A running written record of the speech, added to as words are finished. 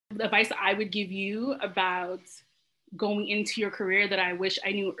the advice that I would give you about going into your career that I wish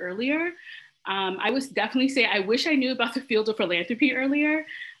I knew earlier, I would definitely say I wish I knew about the field of philanthropy earlier.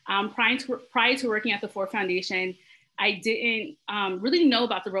 Prior to working at the Ford Foundation, I didn't really know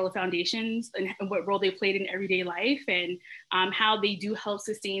about the role of foundations and what role they played in everyday life, and how they do help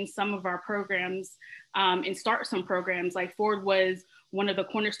sustain some of our programs and start some programs. Like Ford was one of the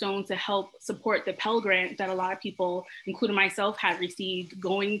cornerstones to help support the Pell Grant that a lot of people, including myself, had received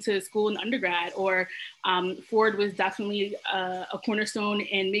going to school in undergrad. Or Ford was definitely a cornerstone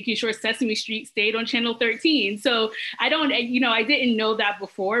in making sure Sesame Street stayed on Channel 13. So I didn't know that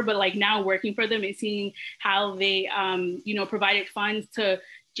before, but like now working for them and seeing how they, provided funds to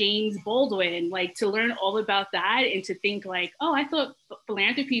James Baldwin, like to learn all about that and to think like, oh, I thought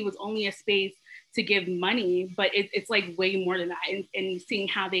philanthropy was only a space to give money, but it's like way more than that, and seeing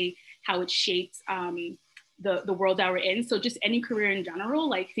how it shapes the world that we're in. So just any career in general,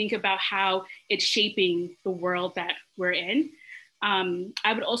 like think about how it's shaping the world that we're in.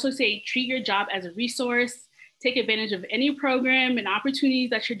 I would also say treat your job as a resource. Take advantage of any program and opportunities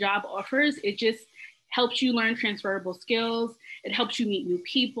that your job offers. It just helps you learn transferable skills. It helps you meet new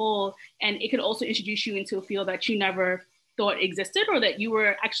people, and it could also introduce you into a field that you never thought existed or that you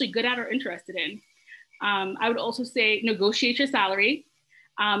were actually good at or interested in. I would also say negotiate your salary,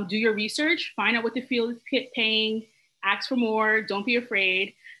 do your research, find out what the field is paying, ask for more, don't be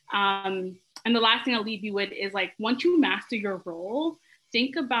afraid. And the last thing I'll leave you with is like, once you master your role,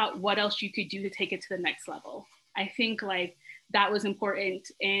 think about what else you could do to take it to the next level. I think like that was important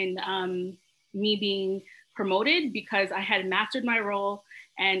in me being promoted because I had mastered my role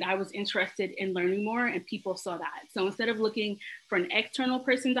and I was interested in learning more, and people saw that. So instead of looking for an external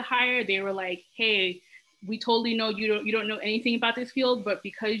person to hire, they were like, hey, we totally know you don't know anything about this field, but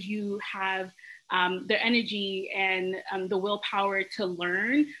because you have the energy and the willpower to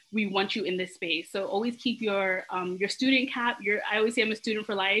learn, we want you in this space. So always keep your student cap. I always say I'm a student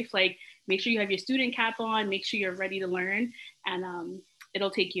for life. Like make sure you have your student cap on, make sure you're ready to learn, and it'll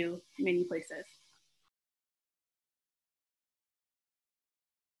take you many places.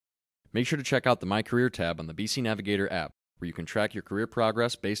 Make sure to check out the My Career tab on the BC Navigator app, where you can track your career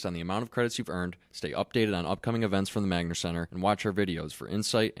progress based on the amount of credits you've earned, stay updated on upcoming events from the Magner Center, and watch our videos for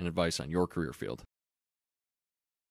insight and advice on your career field.